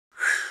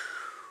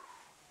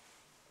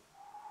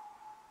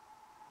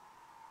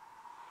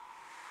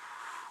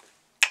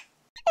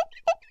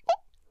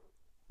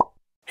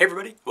Hey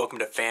everybody, welcome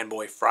to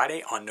Fanboy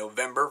Friday on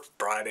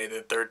Friday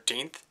the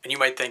 13th. And you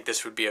might think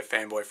this would be a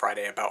Fanboy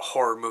Friday about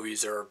horror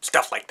movies or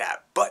stuff like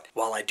that. But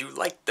while I do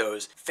like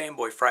those,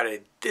 Fanboy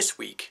Friday this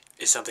week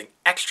is something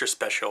extra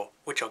special,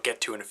 which I'll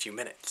get to in a few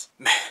minutes.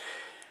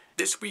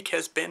 This week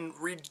has been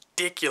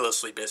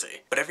ridiculously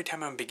busy, but every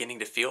time I'm beginning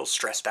to feel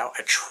stressed out,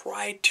 I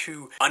try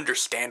to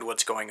understand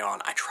what's going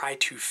on. I try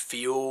to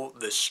feel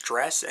the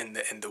stress and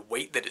the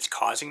weight that it's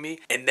causing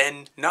me, and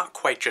then not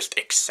quite just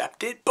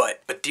accept it,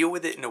 but deal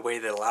with it in a way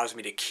that allows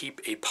me to keep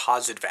a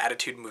positive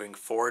attitude moving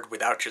forward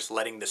without just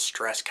letting the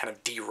stress kind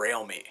of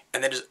derail me.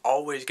 And that is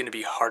always going to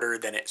be harder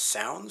than it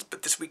sounds,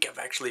 but this week I've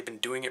actually been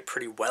doing it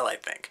pretty well, I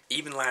think.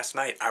 Even last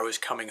night, I was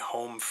coming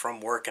home from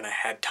work and I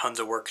had tons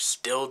of work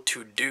still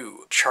to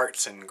do.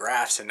 Charts and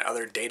graphs and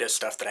other data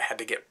stuff that I had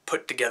to get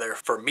put together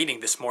for a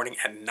meeting this morning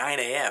at 9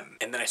 a.m.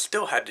 And then I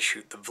still had to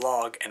shoot the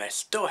vlog and I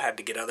still had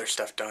to get other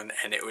stuff done,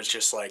 and it was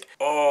just like,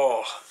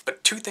 oh.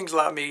 But two things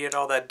allowed me to get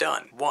all that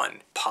done. One,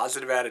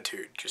 positive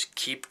attitude. Just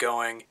keep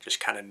going, just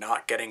kind of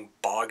not getting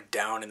bogged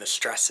down in the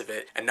stress of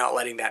it and not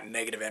letting that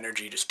negative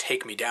energy just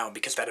take me down,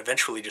 because that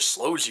eventually just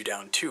slows you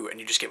down too and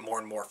you just get more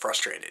and more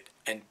frustrated.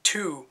 And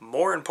two,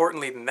 more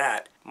importantly than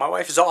that, my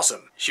wife is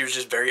awesome. She was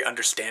just very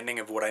understanding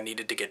of what I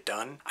needed to get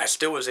done. I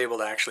still was able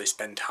to actually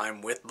spend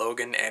time with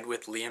Logan and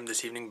with Liam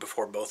this evening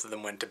before both of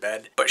them went to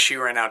bed, but she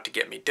ran out to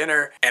get me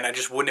dinner and I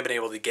just wouldn't have been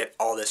able to get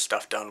all this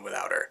stuff done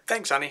without her.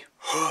 Thanks, honey.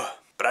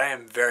 But I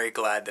am very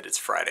glad that it's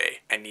Friday.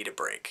 I need a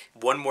break.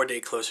 One more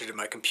day closer to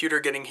my computer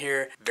getting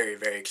here. Very,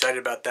 very excited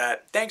about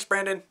that. Thanks,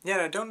 Brandon.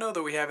 Yeah, I don't know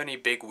that we have any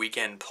big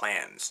weekend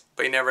plans,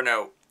 but you never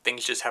know.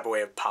 Things just have a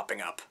way of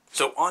popping up.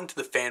 So on to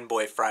the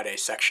Fanboy Friday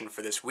section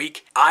for this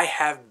week. I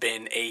have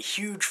been a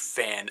huge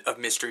fan of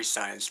Mystery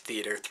Science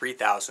Theater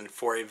 3000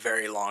 for a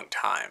very long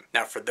time.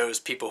 Now, for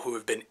those people who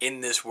have been in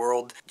this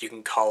world, you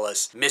can call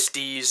us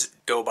Misties,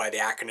 go by the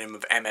acronym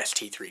of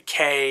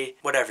MST3K,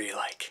 whatever you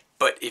like.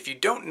 But if you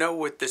don't know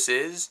what this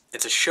is,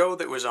 it's a show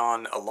that was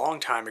on a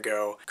long time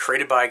ago,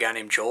 created by a guy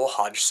named Joel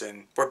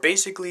Hodgson, where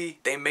basically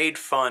they made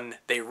fun,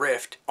 they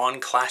riffed on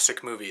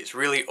classic movies,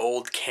 really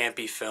old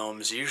campy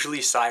films, usually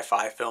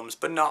sci-fi films,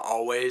 but not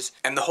always.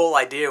 And the whole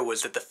idea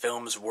was that the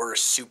films were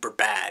super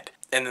bad.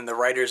 And then the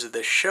writers of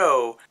this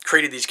show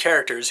created these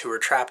characters who were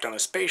trapped on a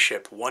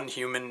spaceship, one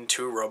human,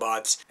 two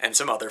robots, and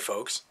some other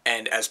folks.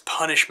 And as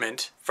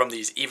punishment from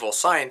these evil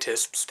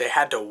scientists, they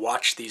had to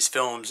watch these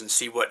films and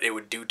see what it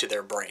would do to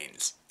their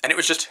brains. And it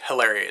was just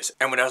hilarious.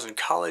 And when I was in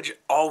college,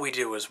 all we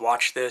did was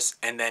watch this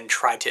and then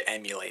try to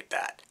emulate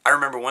that. I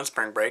remember one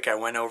spring break, I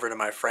went over to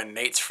my friend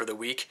Nate's for the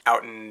week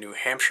out in New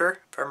Hampshire,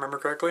 if I remember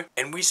correctly.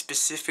 And we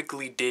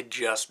specifically did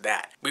just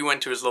that. We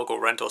went to his local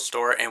rental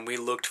store and we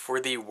looked for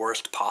the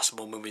worst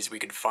possible movies we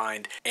could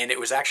find. And it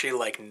was actually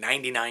like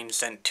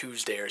 99-cent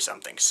Tuesday or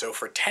something. So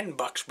for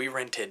 $10, we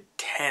rented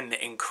 10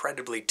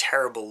 incredibly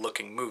terrible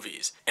looking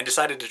movies and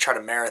decided to try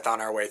to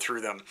marathon our way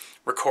through them,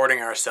 recording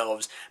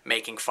ourselves,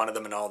 making fun of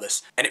them and all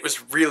this. And it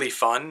was really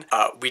fun.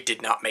 We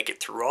did not make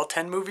it through all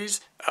 10 movies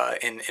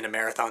in a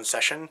marathon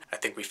session. I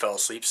think we fell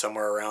asleep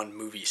somewhere around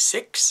movie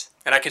 6.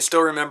 And I can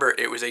still remember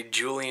it was a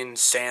Julian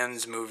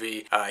Sands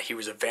movie. He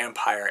was a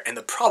vampire. And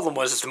the problem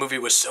was the movie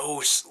was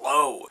so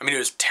slow. I mean, it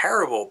was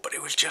terrible, but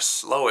it was just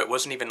slow. It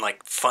wasn't even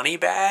like funny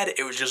bad.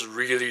 It was just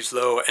really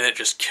slow and it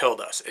just killed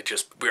us.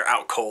 We were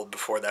out cold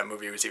before that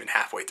movie was even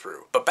halfway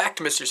through. But back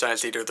to Mystery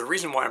Science Theater. The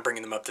reason why I'm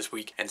bringing them up this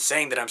week and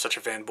saying that I'm such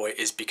a fanboy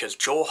is because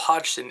Joel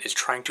Hodgson is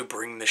trying to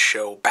bring the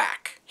show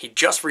back. He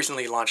just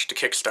recently launched a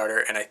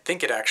Kickstarter, and I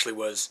think it actually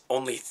was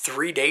only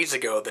 3 days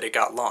ago that it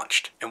got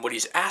launched. And what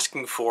he's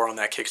asking for on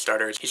that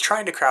Kickstarter is he's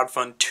trying to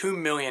crowdfund $2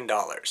 million.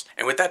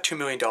 And with that $2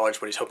 million,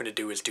 what he's hoping to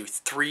do is do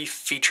 3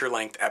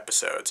 feature-length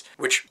episodes,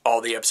 which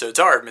all the episodes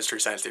are of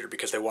Mystery Science Theater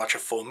because they watch a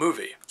full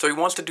movie. So he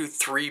wants to do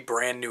 3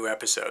 brand new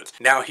episodes.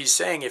 Now he's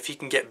saying if he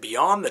can get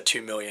beyond the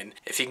 2 million,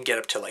 if he can get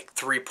up to like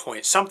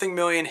 3-point-something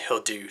million, he'll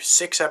do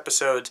 6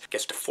 episodes.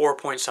 Gets to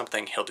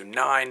 4-point-something, he'll do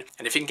 9.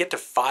 And if he can get to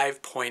 5,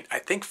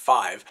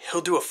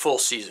 he'll do a full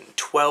season,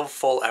 12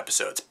 full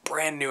episodes,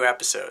 brand new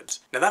episodes.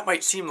 Now that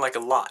might seem like a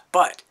lot,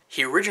 but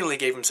he originally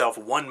gave himself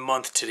 1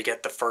 month to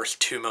get the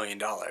first $2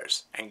 million.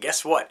 And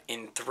guess what?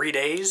 In 3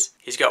 days,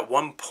 he's got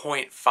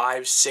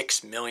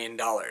 $1.56 million.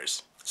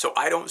 So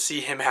I don't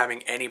see him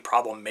having any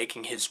problem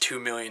making his 2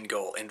 million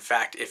goal. In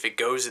fact, if it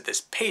goes at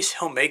this pace,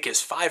 he'll make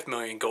his 5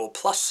 million goal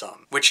plus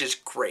some, which is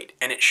great.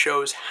 And it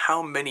shows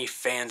how many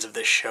fans of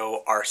this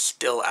show are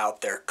still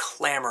out there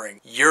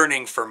clamoring,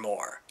 yearning for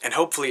more. And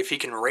hopefully if he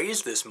can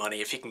raise this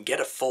money, if he can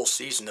get a full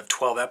season of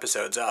 12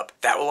 episodes up,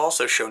 that will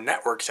also show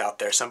networks out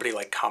there, somebody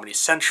like Comedy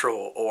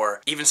Central, or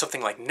even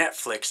something like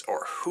Netflix,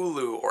 or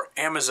Hulu, or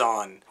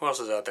Amazon. Who else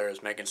is out there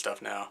is making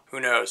stuff now? Who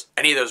knows?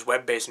 Any of those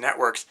web-based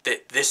networks,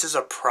 that this is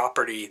a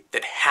property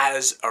that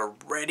has a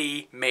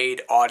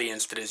ready-made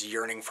audience that is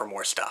yearning for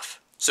more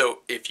stuff. So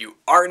if you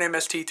are an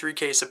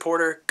MST3K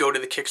supporter, go to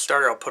the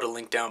Kickstarter. I'll put a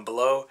link down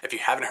below. If you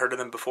haven't heard of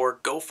them before,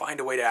 go find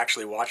a way to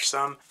actually watch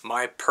some.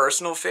 My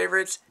personal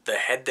favorites, The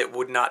Head That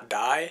Would Not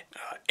Die,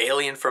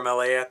 Alien from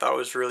LA I thought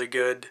was really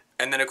good.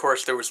 And then of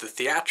course there was the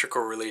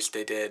theatrical release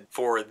they did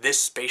for This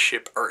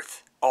Spaceship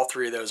Earth. All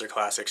three of those are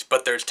classics,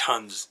 but there's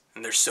tons,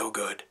 and they're so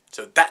good.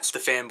 So that's the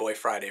Fanboy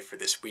Friday for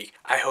this week.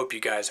 I hope you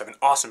guys have an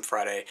awesome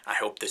Friday. I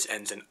hope this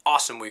ends an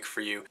awesome week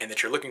for you, and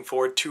that you're looking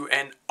forward to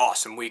an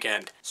awesome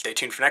weekend. Stay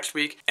tuned for next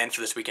week, and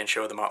for this weekend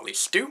show of the Motley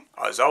Stew.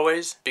 As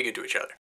always, be good to each other.